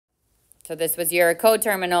So this was your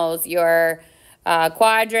coterminals, your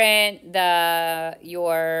quadrant,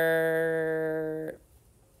 your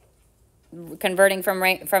converting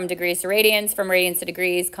from degrees to radians, from radians to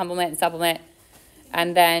degrees, complement and supplement,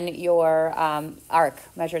 and then your arc,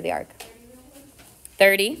 measure the arc.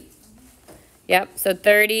 30. Yep, so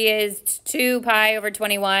 30 is 2 pi over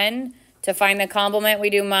 21. To find the complement, we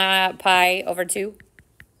do pi over 2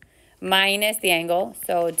 minus the angle,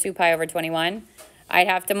 so 2 pi over 21. I'd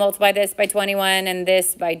have to multiply this by 21 and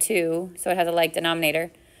this by 2, so it has a like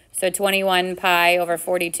denominator. So 21 pi over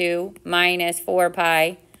 42 minus 4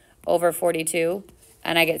 pi over 42,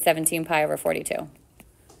 and I get 17 pi over 42.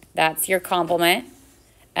 That's your complement.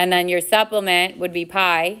 And then your supplement would be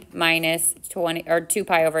pi minus 20, or 2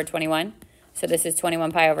 pi over 21. So this is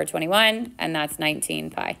 21 pi over 21, and that's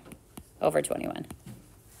 19 pi over 21.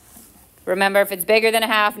 Remember, if it's bigger than a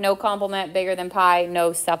half, no complement. Bigger than pi,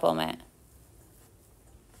 no supplement.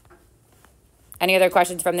 Any other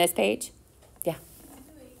questions from this page? Yeah.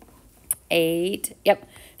 8. Yep.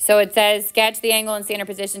 So it says, sketch the angle in standard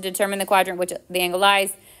position, determine the quadrant which the angle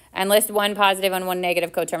lies, and list one positive and one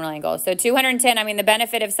negative coterminal angle. So 210, I mean, the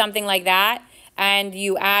benefit of something like that, and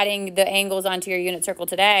you adding the angles onto your unit circle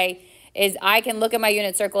today, is I can look at my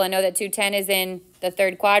unit circle and know that 210 is in the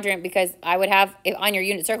third quadrant, because I would have, on your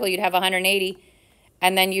unit circle, you'd have 180,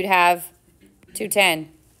 and then you'd have 210.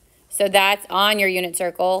 So that's on your unit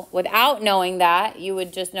circle. Without knowing that, you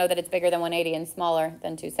would just know that it's bigger than 180 and smaller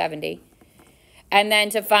than 270. And then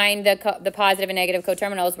to find the positive and negative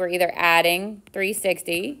coterminals, we're either adding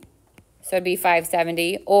 360, so it'd be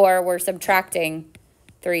 570, or we're subtracting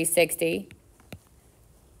 360,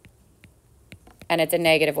 and it's a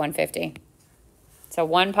negative 150. So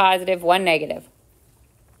one positive, one negative.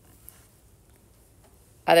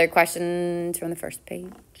 Other questions from the first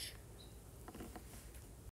page?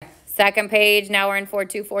 Second page, now we're in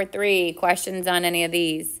 4243. Questions on any of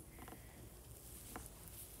these?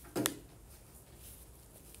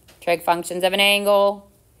 Trig functions of an angle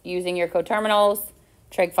using your coterminals.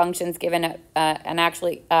 Trig functions given an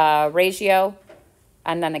actually ratio,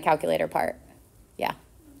 and then the calculator part. Yeah.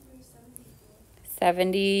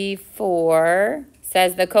 74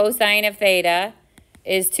 says the cosine of theta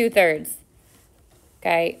is 2/3.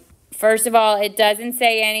 Okay. First of all, it doesn't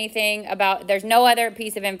say anything about, there's no other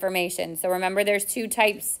piece of information. So remember, there's two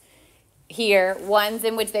types here. One's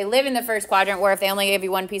in which they live in the first quadrant, where if they only give you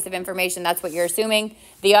one piece of information, that's what you're assuming.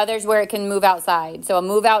 The other's where it can move outside. So a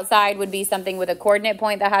move outside would be something with a coordinate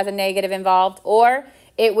point that has a negative involved, or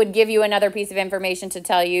it would give you another piece of information to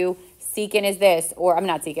tell you secant is this, or I'm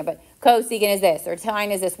not secant, but cosecant is this, or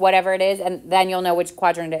sine is this, whatever it is, and then you'll know which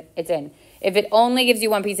quadrant it's in. If it only gives you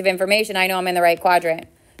one piece of information, I know I'm in the right quadrant.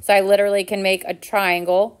 So I literally can make a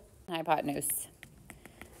triangle, hypotenuse.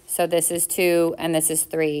 So this is 2 and this is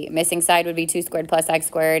 3. Missing side would be 2 squared plus x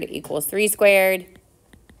squared equals 3 squared.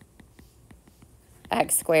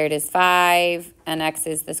 X squared is 5, and x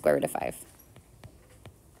is the square root of 5.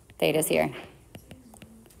 Theta's here.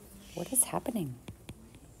 What is happening?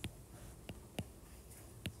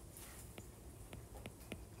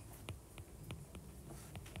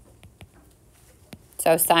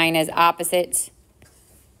 So sine is opposite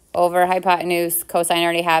over hypotenuse. Cosine I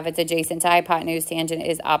already have, it's adjacent to hypotenuse. Tangent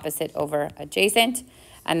is opposite over adjacent.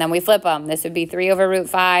 And then we flip them. This would be 3 over root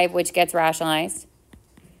 5, which gets rationalized.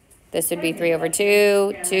 This would be 3 over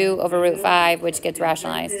 2, 2 over root 5, which gets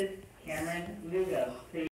rationalized.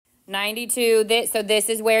 92, so this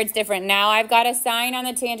is where it's different. Now I've got a sign on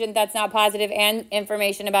the tangent that's not positive and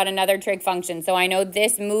information about another trig function. So I know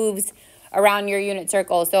this moves around your unit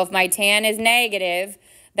circle. So if my tan is negative,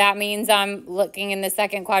 that means I'm looking in the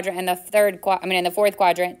second quadrant and the in the fourth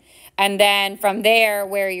quadrant. And then from there,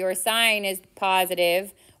 where your sign is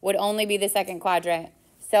positive, would only be the second quadrant.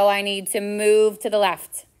 So I need to move to the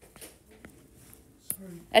left.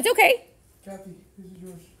 That's okay. Kathy, this is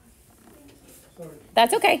yours. Sorry.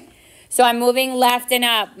 That's okay. So I'm moving left and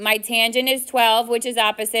up. My tangent is 12, which is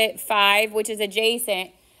opposite, 5, which is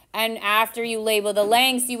adjacent. And after you label the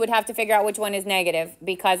lengths, you would have to figure out which one is negative.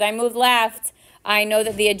 Because I moved left, I know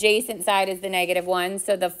that the adjacent side is the negative one,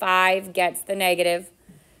 so the 5 gets the negative.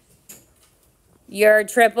 Your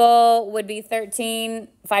triple would be 13,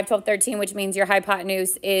 5, 12, 13, which means your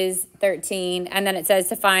hypotenuse is 13. And then it says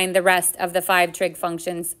to find the rest of the 5 trig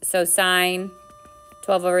functions. So sine,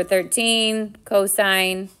 12 over 13,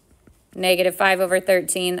 cosine, negative 5 over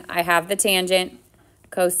 13. I have the tangent,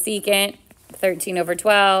 cosecant, 13 over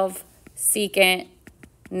 12, secant,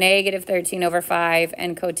 negative 13 over 5,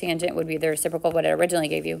 and cotangent would be the reciprocal of what it originally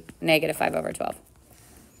gave you, negative 5 over 12.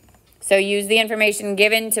 So use the information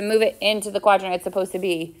given to move it into the quadrant it's supposed to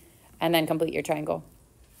be, and then complete your triangle.